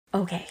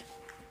Okay,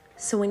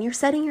 so when you're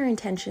setting your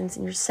intentions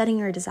and you're setting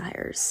your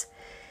desires,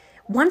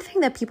 one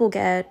thing that people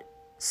get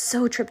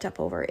so tripped up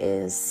over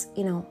is,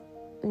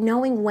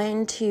 knowing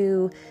when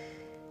to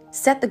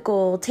set the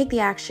goal, take the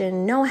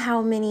action, know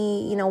how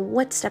many,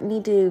 what steps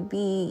need to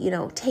be,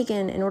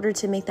 taken in order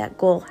to make that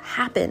goal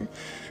happen.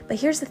 But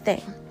here's the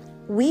thing.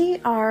 We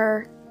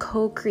are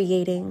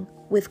co-creating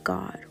with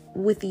God,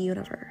 with the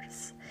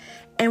universe.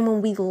 And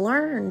when we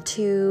learn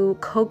to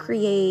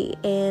co-create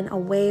in a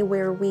way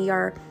where we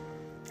are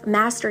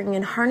mastering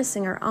and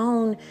harnessing our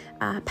own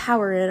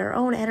power and our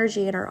own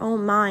energy and our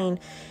own mind,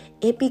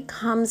 it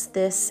becomes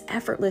this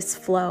effortless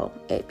flow.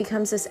 It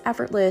becomes this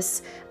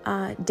effortless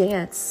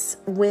dance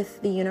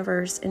with the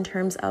universe in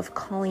terms of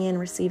calling in,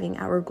 receiving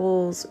our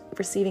goals,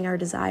 receiving our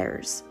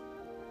desires.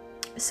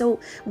 So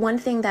one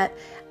thing that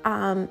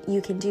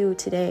you can do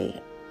today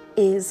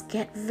is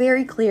get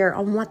very clear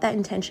on what that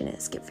intention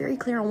is. Get very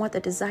clear on what the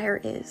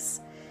desire is.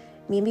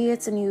 Maybe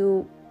it's a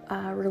new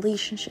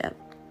relationship.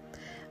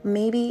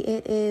 Maybe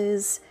it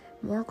is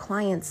more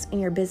clients in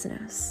your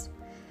business.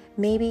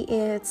 Maybe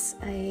it's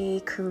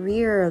a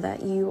career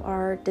that you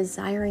are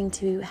desiring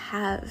to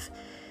have.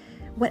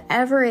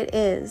 Whatever it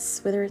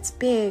is, whether it's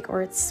big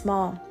or it's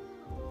small,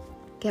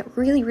 get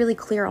really, really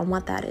clear on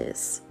what that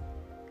is.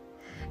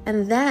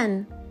 And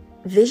then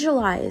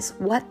visualize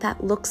what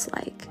that looks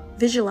like.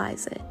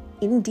 Visualize it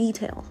in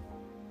detail,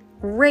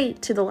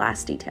 right to the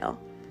last detail.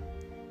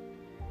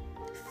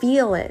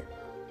 Feel it.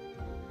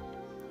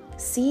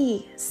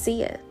 See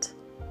it.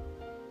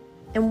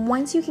 And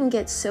once you can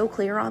get so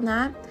clear on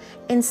that,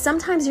 and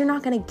sometimes you're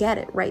not going to get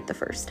it right the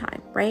first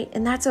time, right?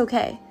 And that's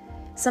okay.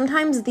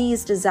 Sometimes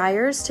these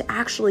desires, to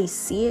actually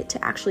see it,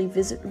 to actually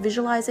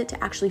visualize it,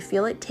 to actually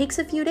feel it, takes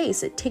a few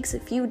days. It takes a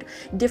few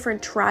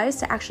different tries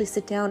to actually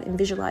sit down and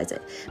visualize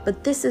it.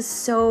 But this is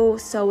so,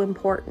 so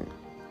important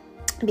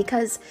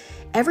because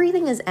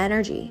everything is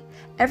energy.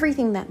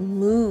 Everything that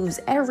moves,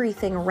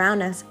 everything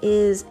around us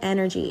is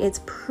energy.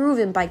 It's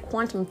proven by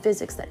quantum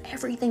physics that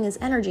everything is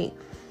energy.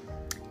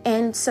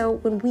 And so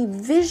when we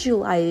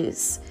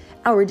visualize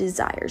our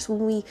desires,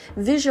 when we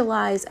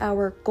visualize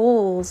our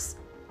goals,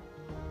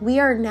 we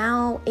are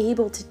now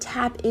able to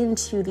tap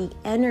into the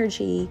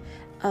energy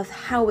of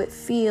how it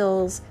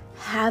feels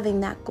having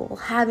that goal,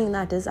 having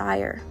that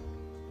desire.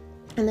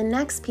 And the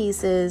next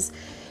piece is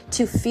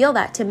to feel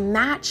that, to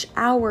match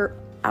our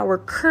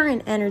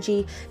current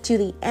energy to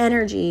the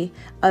energy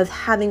of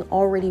having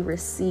already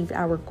received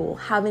our goal,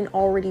 having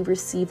already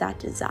received that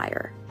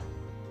desire.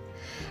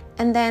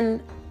 And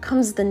then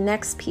comes the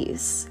next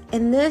piece.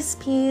 And this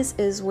piece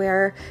is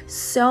where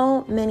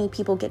so many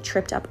people get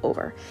tripped up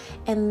over.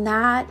 And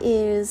that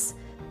is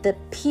the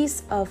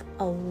piece of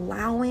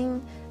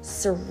allowing,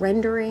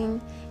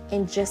 surrendering,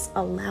 and just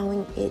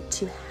allowing it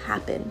to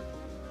happen.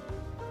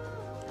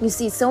 You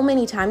see, so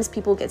many times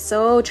people get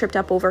so tripped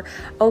up over,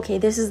 okay,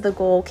 this is the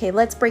goal. Okay,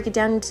 let's break it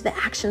down into the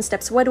action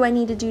steps. What do I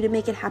need to do to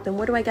make it happen?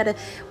 What do I have to do?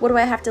 What do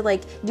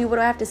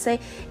I have to say?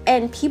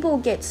 And people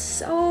get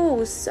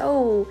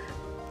so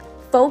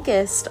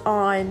focused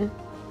on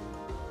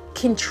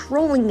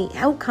controlling the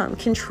outcome,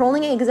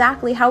 controlling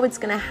exactly how it's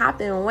going to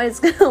happen and what it's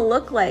going to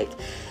look like,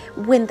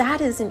 when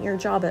that isn't your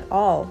job at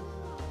all.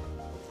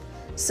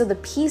 So the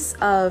piece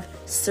of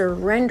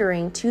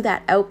surrendering to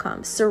that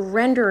outcome,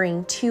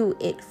 surrendering to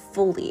it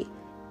fully,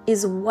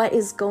 is what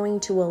is going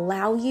to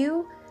allow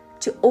you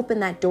to open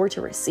that door to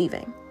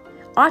receiving.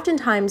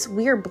 Oftentimes,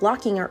 we are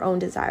blocking our own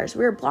desires.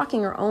 We are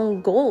blocking our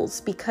own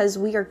goals because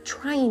we are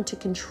trying to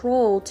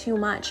control too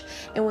much.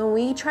 And when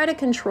we try to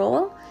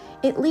control,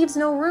 it leaves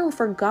no room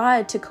for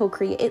God to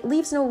co-create. It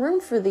leaves no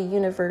room for the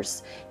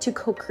universe to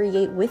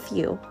co-create with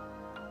you.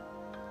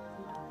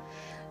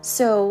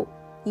 So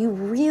you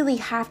really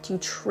have to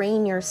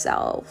train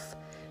yourself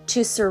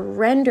to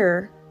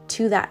surrender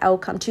to that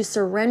outcome, to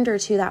surrender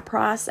to that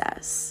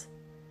process.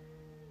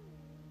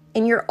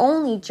 And your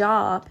only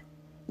job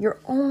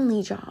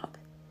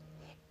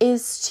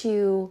is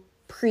to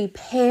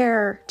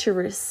prepare to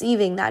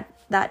receiving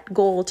that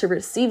goal, to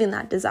receiving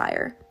that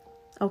desire.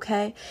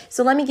 Okay?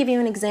 So let me give you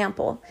an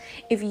example.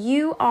 If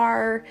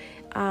you're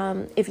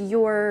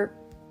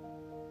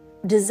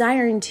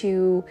desiring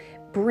to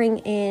bring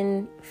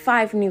in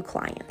 5 new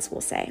clients,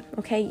 we'll say,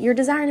 okay? You're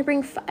desiring to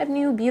bring 5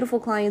 new beautiful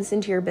clients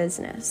into your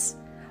business.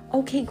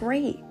 Okay,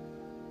 great.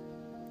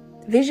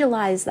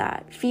 Visualize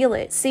that, feel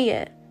it, see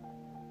it.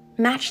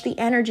 Match the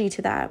energy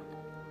to that.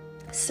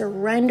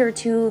 Surrender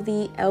to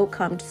the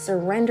outcome,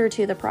 surrender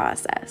to the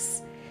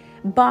process.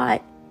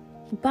 But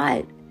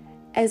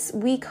as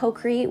we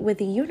co-create with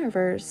the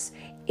universe,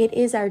 it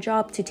is our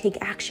job to take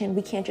action.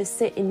 We can't just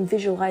sit and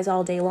visualize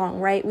all day long,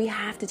 right? We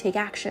have to take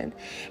action.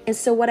 And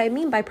so what I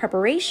mean by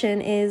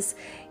preparation is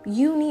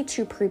you need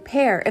to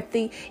prepare.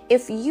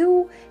 If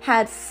you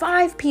had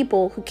 5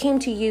 people who came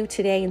to you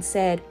today and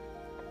said,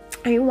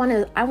 I want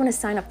to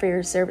sign up for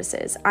your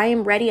services. I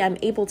am ready. I'm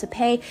able to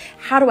pay.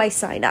 How do I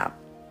sign up?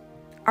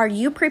 Are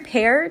you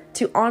prepared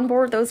to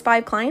onboard those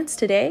 5 clients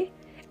today?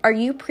 Are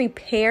you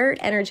prepared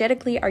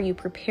energetically? Are you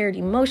prepared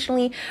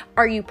emotionally?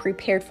 Are you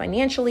prepared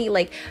financially?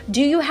 Like,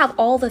 do you have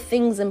all the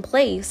things in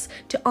place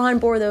to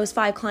onboard those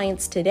 5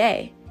 clients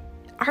today?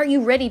 Are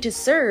you ready to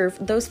serve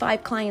those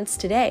 5 clients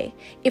today?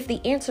 If the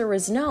answer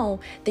is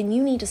no, then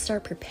you need to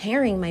start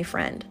preparing, my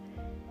friend.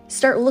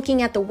 Start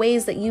looking at the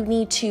ways that you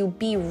need to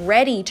be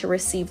ready to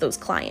receive those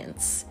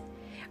clients.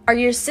 Are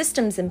your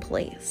systems in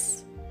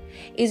place?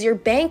 Is your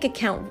bank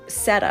account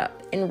set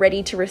up and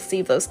ready to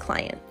receive those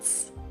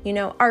clients? You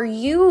know,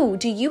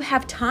 do you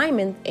have time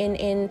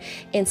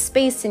in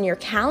space in your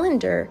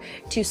calendar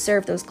to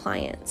serve those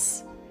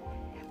clients?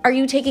 Are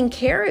you taking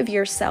care of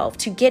yourself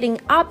to getting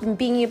up and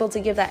being able to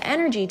give that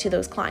energy to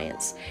those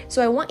clients?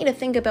 So I want you to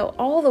think about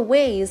all the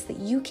ways that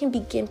you can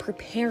begin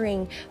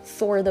preparing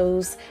for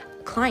those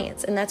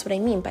clients. And that's what I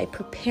mean by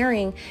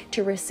preparing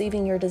to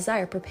receiving your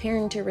desire,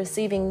 preparing to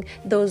receiving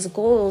those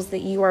goals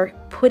that you are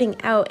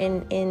putting out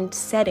and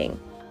setting.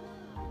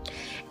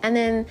 And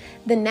then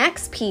the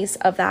next piece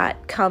of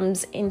that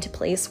comes into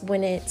place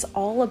when it's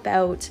all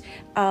about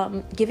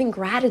giving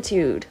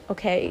gratitude.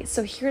 Okay,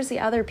 so here's the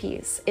other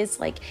piece. It's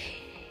like,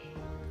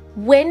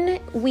 when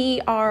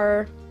we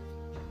are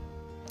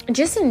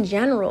just in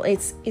general,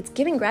 it's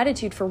giving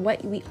gratitude for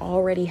what we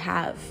already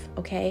have,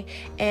 okay?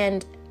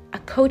 And a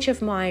coach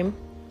of mine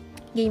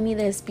gave me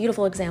this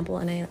beautiful example,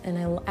 and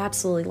I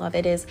absolutely love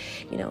it. Is,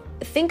 you know,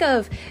 think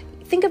of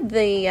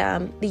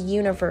the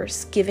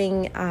universe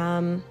giving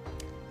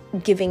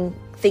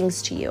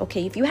things to you.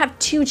 Okay, if you have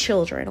 2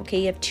 children, okay,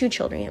 you have 2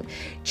 children. You have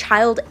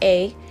child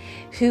A,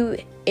 who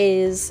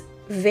is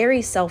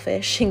very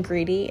selfish and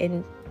greedy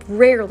and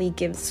rarely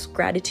gives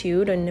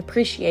gratitude and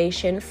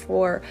appreciation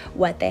for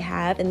what they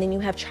have. And then you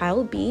have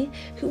child B,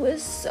 who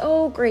is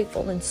so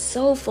grateful and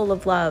so full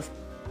of love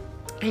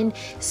and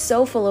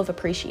so full of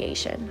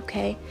appreciation,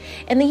 okay?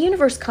 And the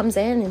universe comes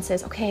in and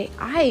says, okay,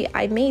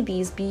 I made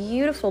these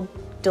beautiful,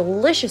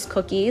 delicious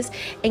cookies,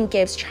 and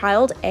gives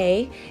child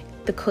A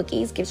the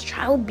cookies, gives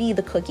child B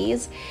the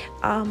cookies,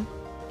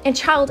 and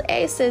child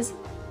A says,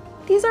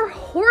 these are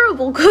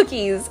horrible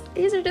cookies.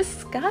 These are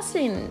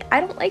disgusting. I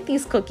don't like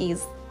these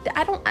cookies.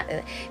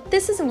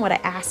 This isn't what I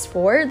asked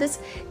for.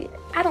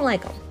 I don't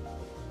like them.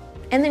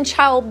 And then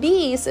child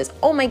B says,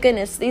 oh my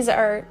goodness, these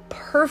are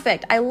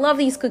perfect. I love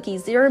these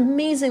cookies. They're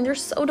amazing. They're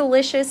so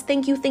delicious.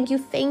 Thank you, thank you,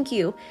 thank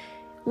you.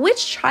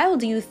 Which child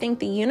do you think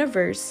the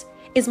universe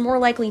is more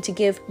likely to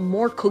give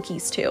more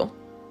cookies to?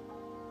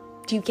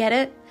 Do you get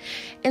it?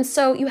 And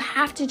so you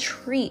have to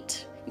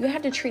treat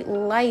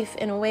life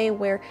in a way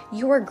where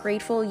you are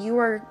grateful, you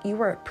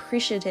are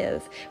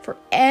appreciative for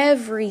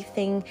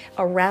everything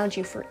around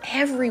you, for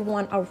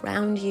everyone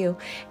around you.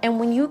 And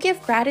when you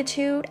give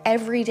gratitude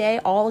every day,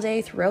 all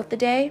day, throughout the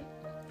day,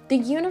 the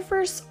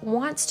universe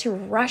wants to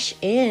rush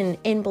in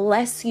and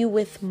bless you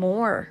with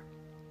more,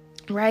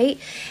 right?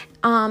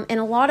 And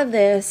a lot of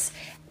this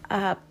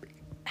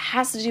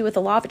has to do with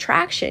the law of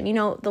attraction. You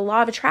know, the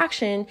law of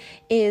attraction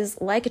is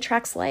like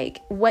attracts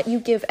like. What you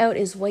give out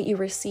is what you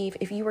receive.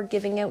 If you are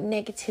giving out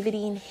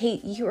negativity and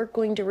hate, you are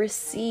going to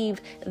receive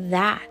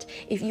that.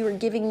 If you are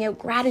giving out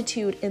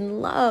gratitude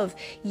and love,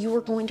 you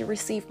are going to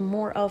receive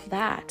more of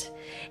that.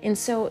 And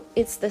so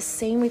it's the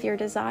same with your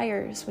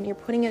desires. When you're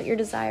putting out your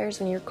desires,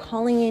 when you're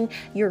calling in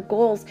your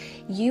goals,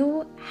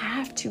 you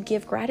have to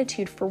give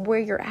gratitude for where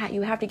you're at.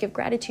 You have to give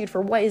gratitude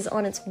for what is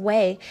on its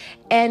way,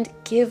 and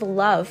give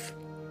love.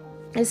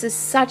 This is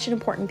such an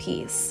important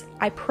piece.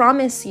 I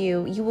promise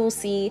you, you will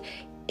see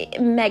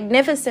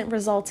magnificent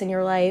results in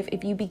your life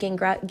if you begin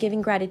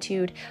giving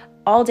gratitude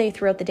all day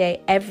throughout the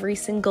day, every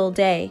single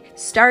day,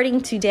 starting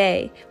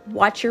today.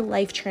 Watch your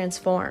life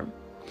transform.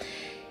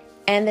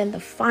 And then the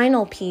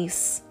final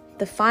piece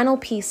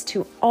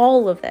to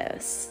all of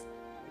this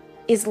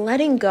is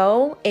letting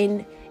go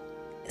and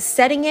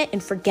setting it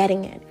and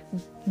forgetting it,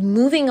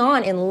 moving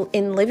on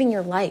and living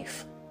your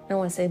life. I don't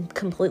want to say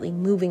completely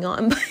moving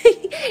on, but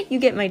you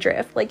get my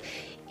drift. Like,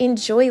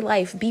 enjoy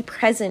life, be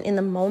present in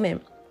the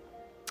moment,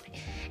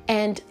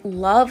 and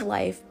love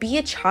life. Be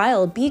a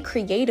child, be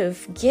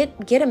creative, get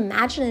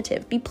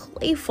imaginative, be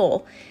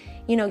playful.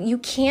 You know, you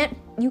can't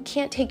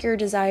take your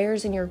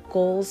desires and your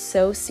goals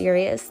so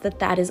serious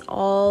that is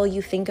all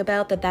you think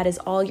about, that is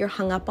all you're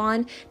hung up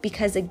on,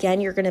 because again,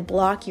 you're going to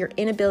block your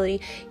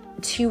inability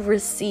to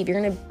receive.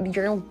 You're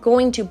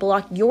going to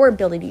block your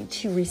ability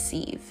to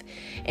receive.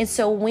 And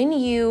so when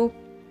you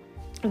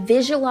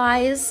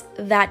visualize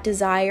that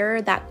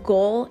desire, that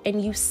goal,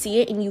 and you see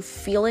it and you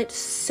feel it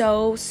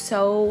so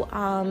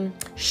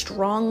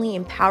strongly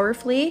and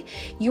powerfully,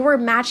 you are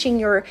matching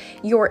your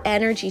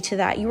energy to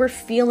that. You are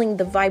feeling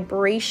the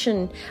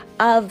vibration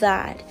of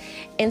that.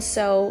 And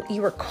so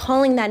you are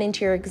calling that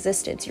into your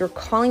existence. You're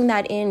calling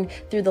that in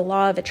through the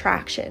law of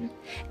attraction.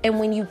 And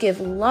when you give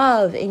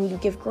love and you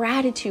give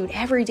gratitude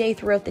every day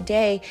throughout the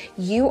day,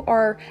 you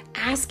are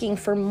asking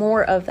for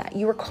more of that.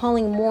 You are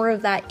calling more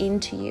of that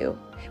into you,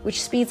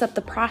 which speeds up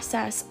the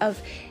process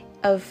of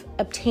of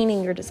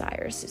obtaining your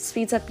desires. It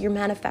speeds up your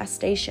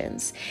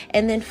manifestations.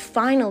 And then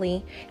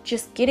finally,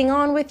 just getting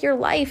on with your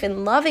life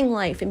and loving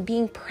life and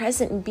being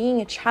present and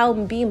being a child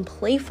and being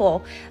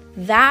playful.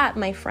 That,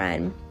 my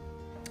friend,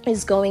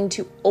 is going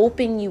to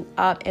open you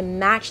up and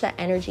match that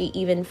energy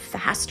even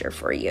faster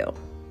for you.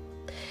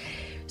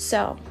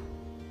 So,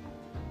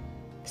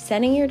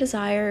 setting your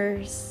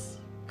desires,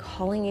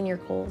 calling in your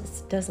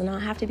goals does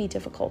not have to be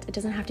difficult. It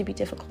doesn't have to be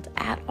difficult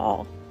at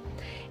all.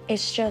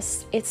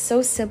 It's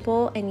so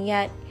simple, and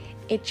yet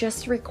it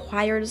just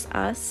requires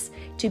us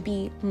to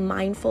be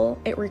mindful.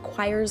 It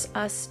requires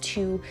us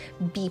to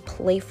be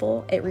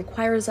playful. It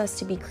requires us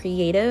to be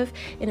creative,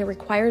 and it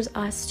requires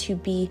us to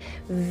be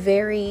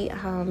very,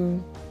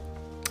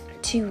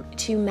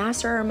 to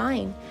master our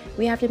mind.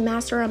 We have to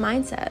master our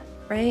mindset,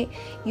 right?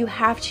 You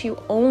have to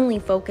only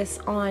focus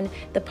on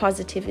the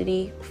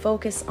positivity,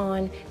 focus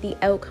on the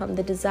outcome,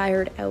 the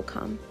desired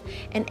outcome.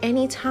 And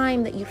any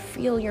time that you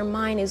feel your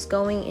mind is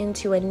going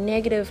into a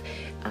negative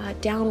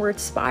downward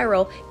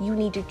spiral, you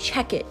need to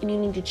check it, and you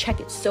need to check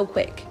it so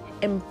quick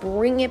and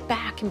bring it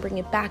back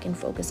and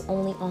focus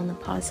only on the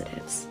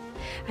positives.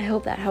 I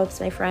hope that helps,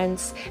 my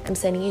friends. I'm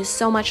sending you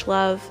so much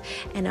love,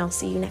 and I'll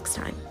see you next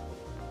time.